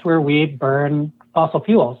place where we burn fossil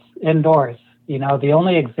fuels indoors. The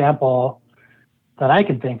only example that I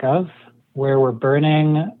can think of where we're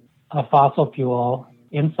burning a fossil fuel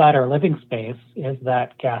inside our living space is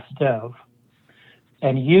that gas stove.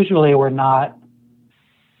 And usually we're not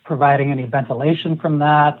providing any ventilation from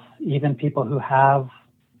that. Even people who have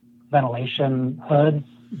ventilation hoods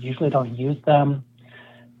usually don't use them.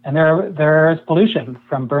 And there's pollution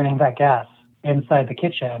from burning that gas inside the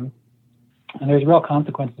kitchen. And there's real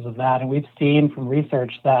consequences of that. And we've seen from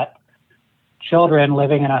research that children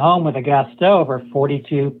living in a home with a gas stove are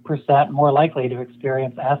 42% more likely to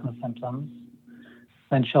experience asthma symptoms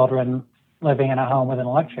than children living in a home with an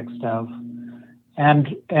electric stove.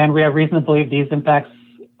 And we have reason to believe these impacts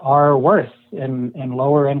are worse in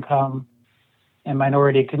lower income and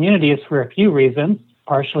minority communities for a few reasons.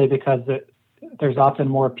 partially because there's often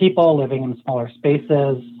more people living in smaller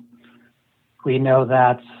spaces. We know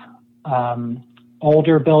that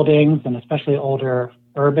older buildings, and especially older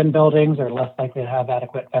urban buildings, are less likely to have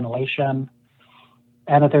adequate ventilation,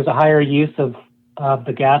 and that there's a higher use of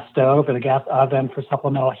the gas stove or the gas oven for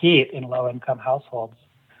supplemental heat in low-income households.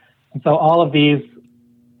 And so all of these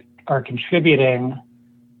are contributing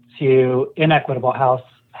to inequitable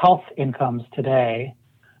health incomes today,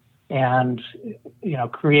 and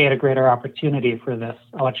create a greater opportunity for this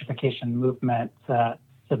electrification movement to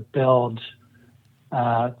build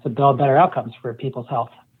better outcomes for people's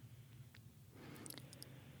health.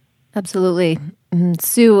 Absolutely.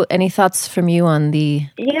 Sue, any thoughts from you on the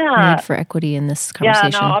need for equity in this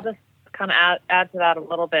conversation? Yeah, no, I'll just kind of add to that a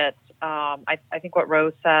little bit. I think what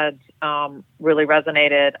Rose said really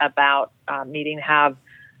resonated about needing to have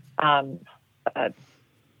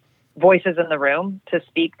voices in the room to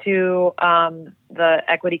speak to the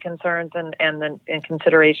equity concerns and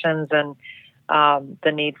considerations, and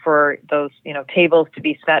the need for those tables to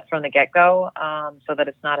be set from the get-go, so that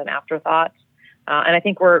it's not an afterthought. And I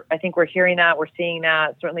think we're hearing that, we're seeing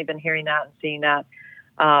that, certainly been hearing that and seeing that,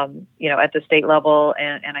 at the state level,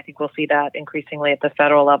 and I think we'll see that increasingly at the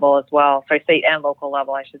federal level as well. Sorry, state and local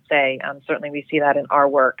level, I should say. Certainly we see that in our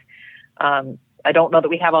work. I don't know that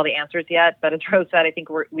we have all the answers yet, but as Rose said, I think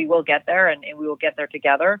we will get there, and we will get there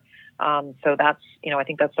together. So that's, I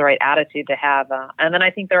think that's the right attitude to have. And then I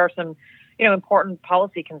think there are some, important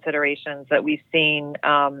policy considerations that we've seen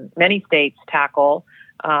many states tackle.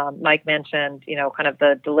 Mike mentioned, kind of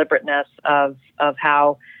the deliberateness of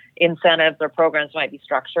how incentives or programs might be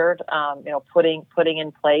structured, putting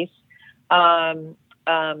in place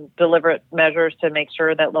deliberate measures to make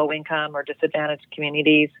sure that low income or disadvantaged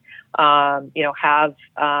communities, have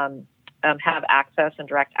access and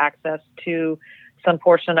direct access to some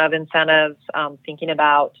portion of incentives, thinking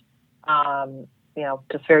about,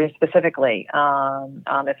 just very specifically,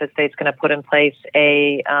 if a state's going to put in place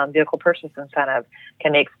a vehicle purchase incentive,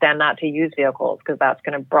 can they extend that to used vehicles? Because that's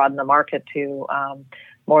going to broaden the market to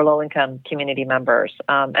more low-income community members.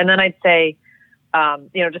 And then I'd say,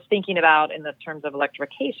 just thinking about in the terms of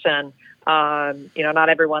electrification, not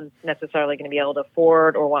everyone's necessarily going to be able to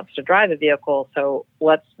afford or wants to drive a vehicle. So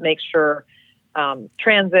let's make sure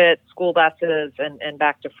transit, school buses, and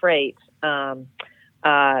back to freight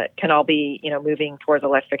can all be, moving towards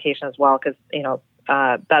electrification as well, because,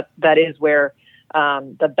 that is where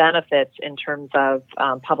the benefits in terms of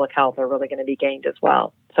public health are really going to be gained as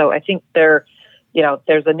well. So I think there's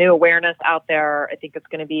a new awareness out there. I think it's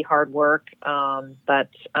going to be hard work, but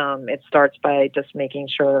it starts by just making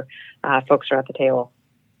sure folks are at the table.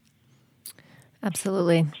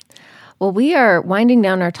 Absolutely. Well, we are winding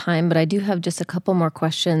down our time, but I do have just a couple more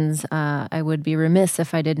questions. I would be remiss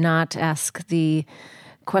if I did not ask the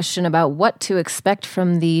question about what to expect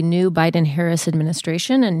from the new Biden-Harris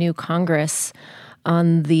administration and new Congress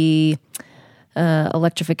on the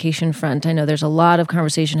electrification front. I know there's a lot of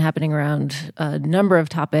conversation happening around a number of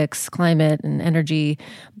topics, climate and energy,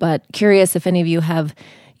 but curious if any of you have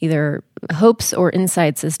either hopes or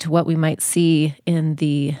insights as to what we might see in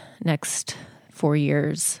the next 4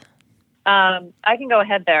 years. I can go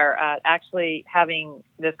ahead there. Actually having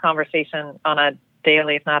this conversation on a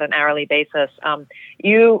daily, if not an hourly basis.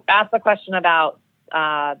 You asked the question about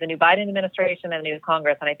the new Biden administration and the new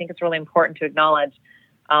Congress, and I think it's really important to acknowledge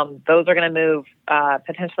those are going to move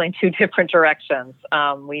potentially in two different directions.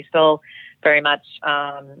 We still very much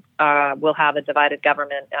will have a divided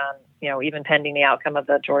government, even pending the outcome of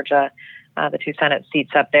the Georgia, the 2 Senate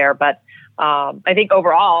seats up there. But I think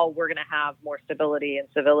overall, we're going to have more stability and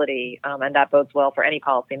civility, and that bodes well for any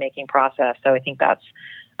policymaking process. So I think that's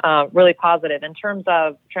really positive. In terms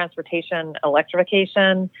of transportation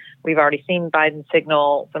electrification, we've already seen Biden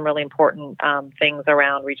signal some really important things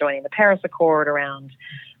around rejoining the Paris Accord, around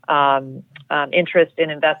interest in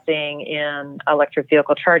investing in electric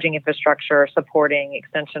vehicle charging infrastructure, supporting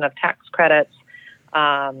extension of tax credits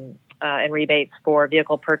and rebates for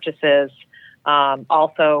vehicle purchases.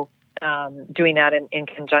 Also, doing that in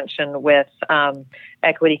conjunction with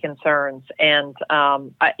equity concerns. And,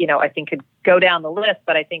 I think could go down the list,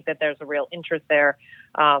 but I think that there's a real interest there.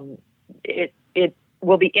 It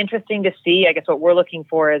will be interesting to see. I guess what we're looking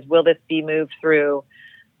for is, will this be moved through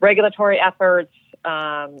regulatory efforts,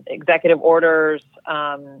 executive orders,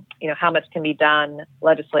 how much can be done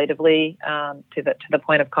legislatively to the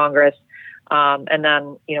point of Congress, and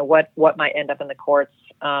then, what might end up in the courts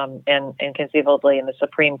and conceivably in the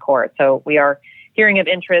Supreme Court. So we are hearing of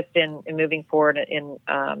interest in moving forward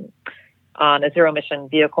on a zero-emission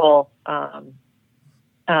vehicle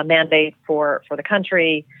mandate for the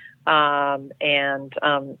country. and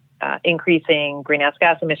increasing greenhouse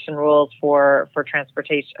gas emission rules for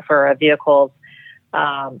transportation, for vehicles.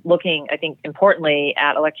 Looking, I think, importantly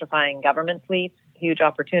at electrifying government fleets, huge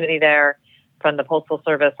opportunity there. From the Postal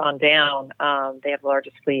Service on down, they have the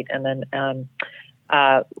largest fleet, and then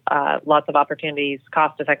lots of opportunities,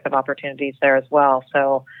 cost-effective opportunities there as well.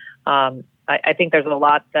 So I think there's a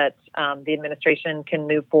lot that the administration can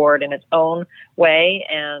move forward in its own way,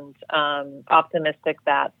 and optimistic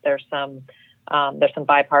that there's some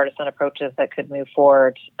bipartisan approaches that could move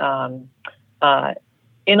forward in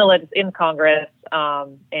Congress,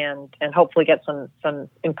 and hopefully get some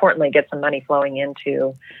money flowing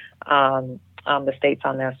into the states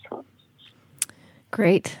on this.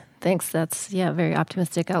 Great. Thanks. That's, very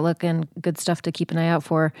optimistic outlook and good stuff to keep an eye out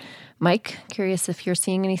for. Mike, curious if you're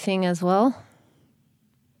seeing anything as well?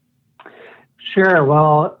 Sure.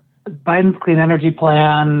 Well, Biden's clean energy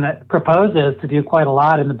plan proposes to do quite a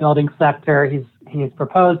lot in the building sector. He's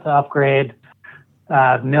proposed to upgrade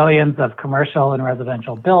millions of commercial and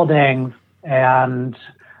residential buildings, and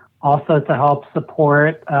also to help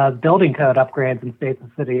support building code upgrades in states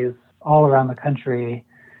and cities all around the country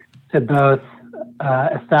to both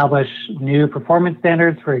establish new performance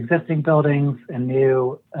standards for existing buildings and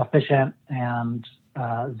new efficient and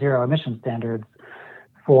zero emission standards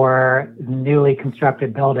for newly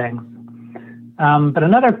constructed buildings. But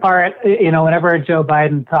another part, whenever Joe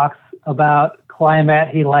Biden talks about climate,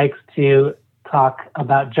 he likes to talk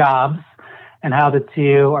about jobs and how the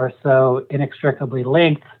two are so inextricably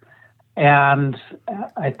linked. And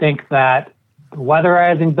I think that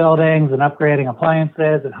weatherizing buildings and upgrading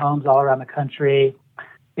appliances and homes all around the country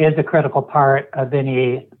is a critical part of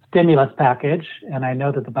any stimulus package. And I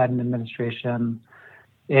know that the Biden administration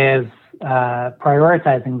is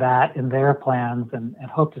prioritizing that in their plans, and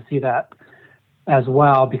hope to see that as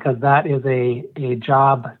well, because that is a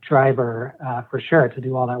job driver for sure, to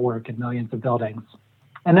do all that work in millions of buildings.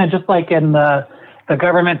 And then just like in the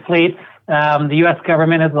government fleets, the U.S.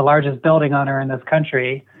 government is the largest building owner in this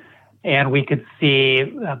country, and we could see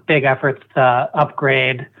big efforts to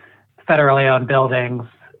upgrade federally owned buildings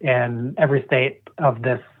in every state of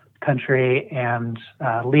this country, and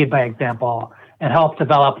lead by example and help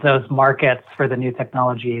develop those markets for the new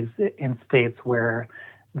technologies in states where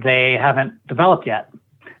they haven't developed yet.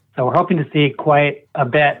 So we're hoping to see quite a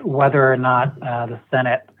bit, whether or not the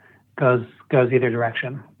Senate goes either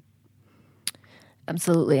direction.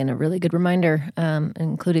 Absolutely, and a really good reminder,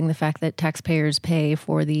 including the fact that taxpayers pay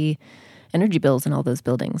for the energy bills in all those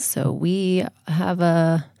buildings. So we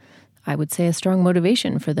have I would say, a strong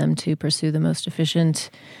motivation for them to pursue the most efficient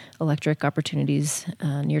electric opportunities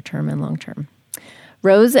near term and long term.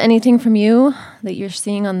 Rose, anything from you that you're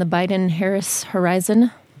seeing on the Biden-Harris horizon?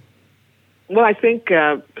 Well, I think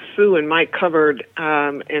Sue and Mike covered,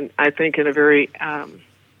 and I think in a very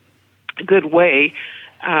good way,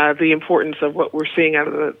 the importance of what we're seeing out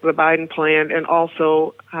of the Biden plan, and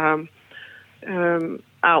also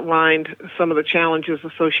outlined some of the challenges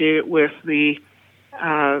associated with the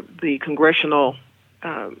congressional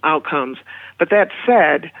outcomes. But that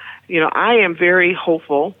said, I am very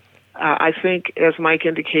hopeful. I think, as Mike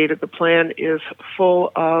indicated, the plan is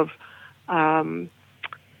full of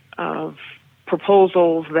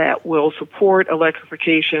proposals that will support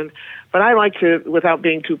electrification. But I like to, without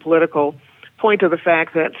being too political, point to the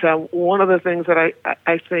fact that one of the things that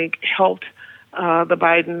I think helped the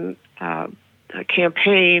Biden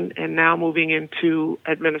campaign, and now moving into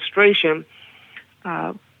administration,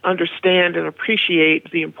 understand and appreciate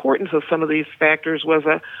the importance of some of these factors was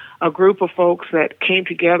a group of folks that came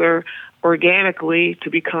together organically to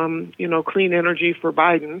become, Clean Energy for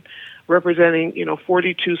Biden, representing,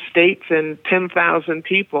 42 states and 10,000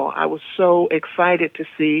 people. I was so excited to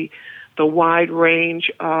see the wide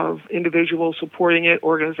range of individuals supporting it,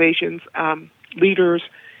 organizations, leaders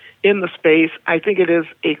in the space. I think it is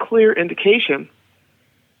a clear indication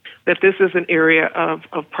that this is an area of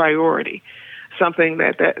priority, something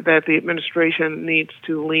that the administration needs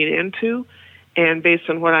to lean into. And based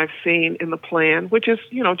on what I've seen in the plan, which is,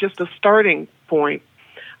 just a starting point,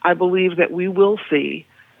 I believe that we will see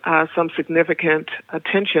some significant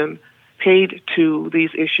attention paid to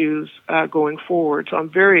these issues going forward. So I'm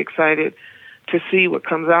very excited to see what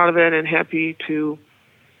comes out of it, and happy to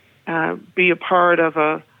be a part of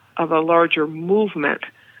a larger movement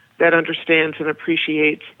that understands and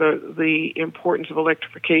appreciates the importance of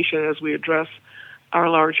electrification as we address our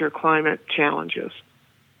larger climate challenges.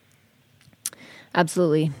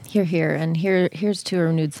 Absolutely. Hear. And here's to a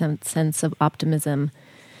renewed sense of optimism,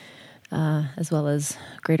 as well as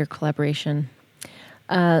greater collaboration.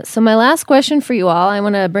 So my last question for you all, I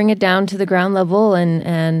want to bring it down to the ground level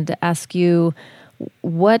and ask you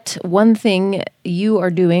what one thing you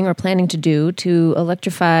are doing or planning to do to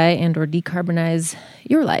electrify and or decarbonize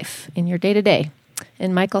your life in your day-to-day.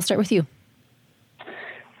 And Mike, I'll start with you.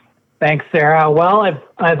 Thanks, Sarah. Well,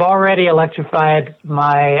 I've already electrified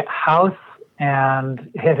my house,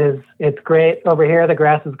 and it's great over here. The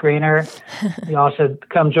grass is greener. You all should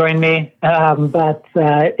come join me. But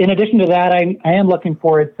in addition to that, I am looking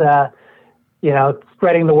forward to,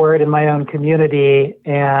 spreading the word in my own community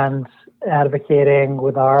and advocating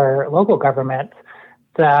with our local government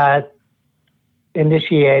to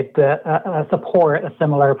initiate support a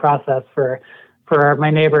similar process for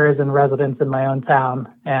my neighbors and residents in my own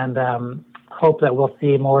town, and hope that we'll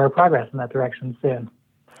see more progress in that direction soon.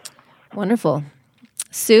 Wonderful.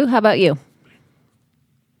 Sue, how about you?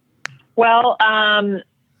 Well, I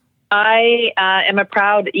am a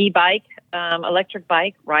proud e-bike, electric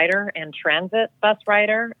bike rider and transit bus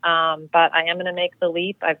rider, but I am going to make the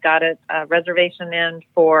leap. I've got a reservation in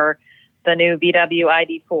for the new VW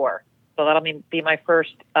ID4, so that'll be my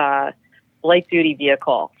first light-duty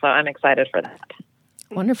vehicle, so I'm excited for that.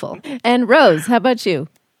 Wonderful. And Rose, how about you?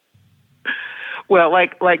 Well,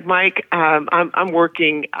 like Mike, I'm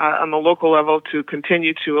working on the local level to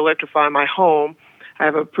continue to electrify my home. I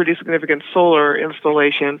have a pretty significant solar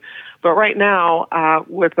installation, but right now,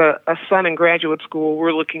 with a son in graduate school,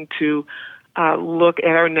 we're looking to look at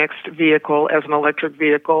our next vehicle as an electric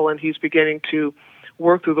vehicle, and he's beginning to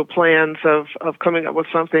work through the plans of coming up with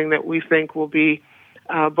something that we think will be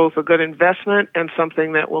both a good investment and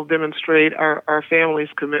something that will demonstrate our family's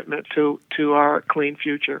commitment to our clean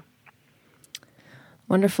future.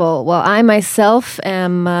 Wonderful. Well, I myself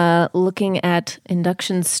am looking at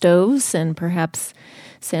induction stoves, and perhaps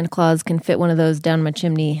Santa Claus can fit one of those down my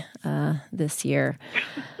chimney this year.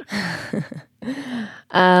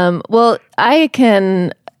 Well, I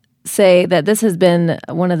can say that this has been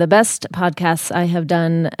one of the best podcasts I have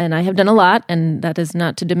done, and I have done a lot, and that is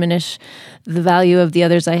not to diminish the value of the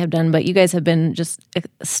others I have done, but you guys have been just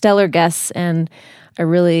stellar guests, and I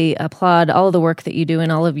really applaud all of the work that you do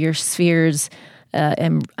in all of your spheres.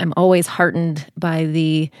 I'm always heartened by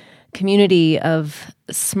the community of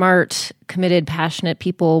smart, committed, passionate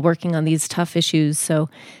people working on these tough issues. So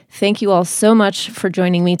thank you all so much for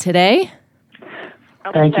joining me today.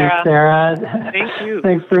 Thank you, Sarah. Thank you.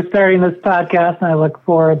 Thanks for starting this podcast, and I look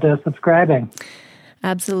forward to subscribing.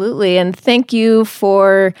 Absolutely. And thank you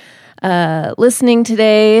for listening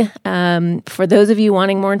today. For those of you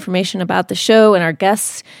wanting more information about the show and our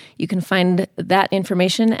guests, you can find that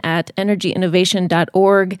information at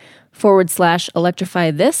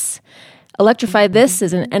energyinnovation.org/electrify this. Electrify This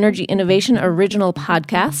is an Energy Innovation original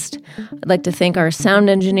podcast. I'd like to thank our sound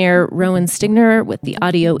engineer, Rowan Stigner, with the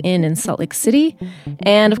audio in Salt Lake City.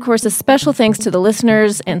 And of course, a special thanks to the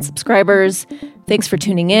listeners and subscribers. Thanks for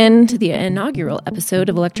tuning in to the inaugural episode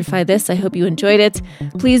of Electrify This. I hope you enjoyed it.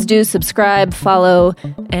 Please do subscribe, follow,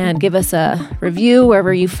 and give us a review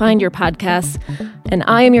wherever you find your podcasts. And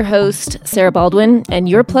I am your host, Sarah Baldwin, and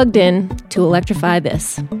you're plugged in to Electrify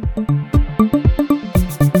This.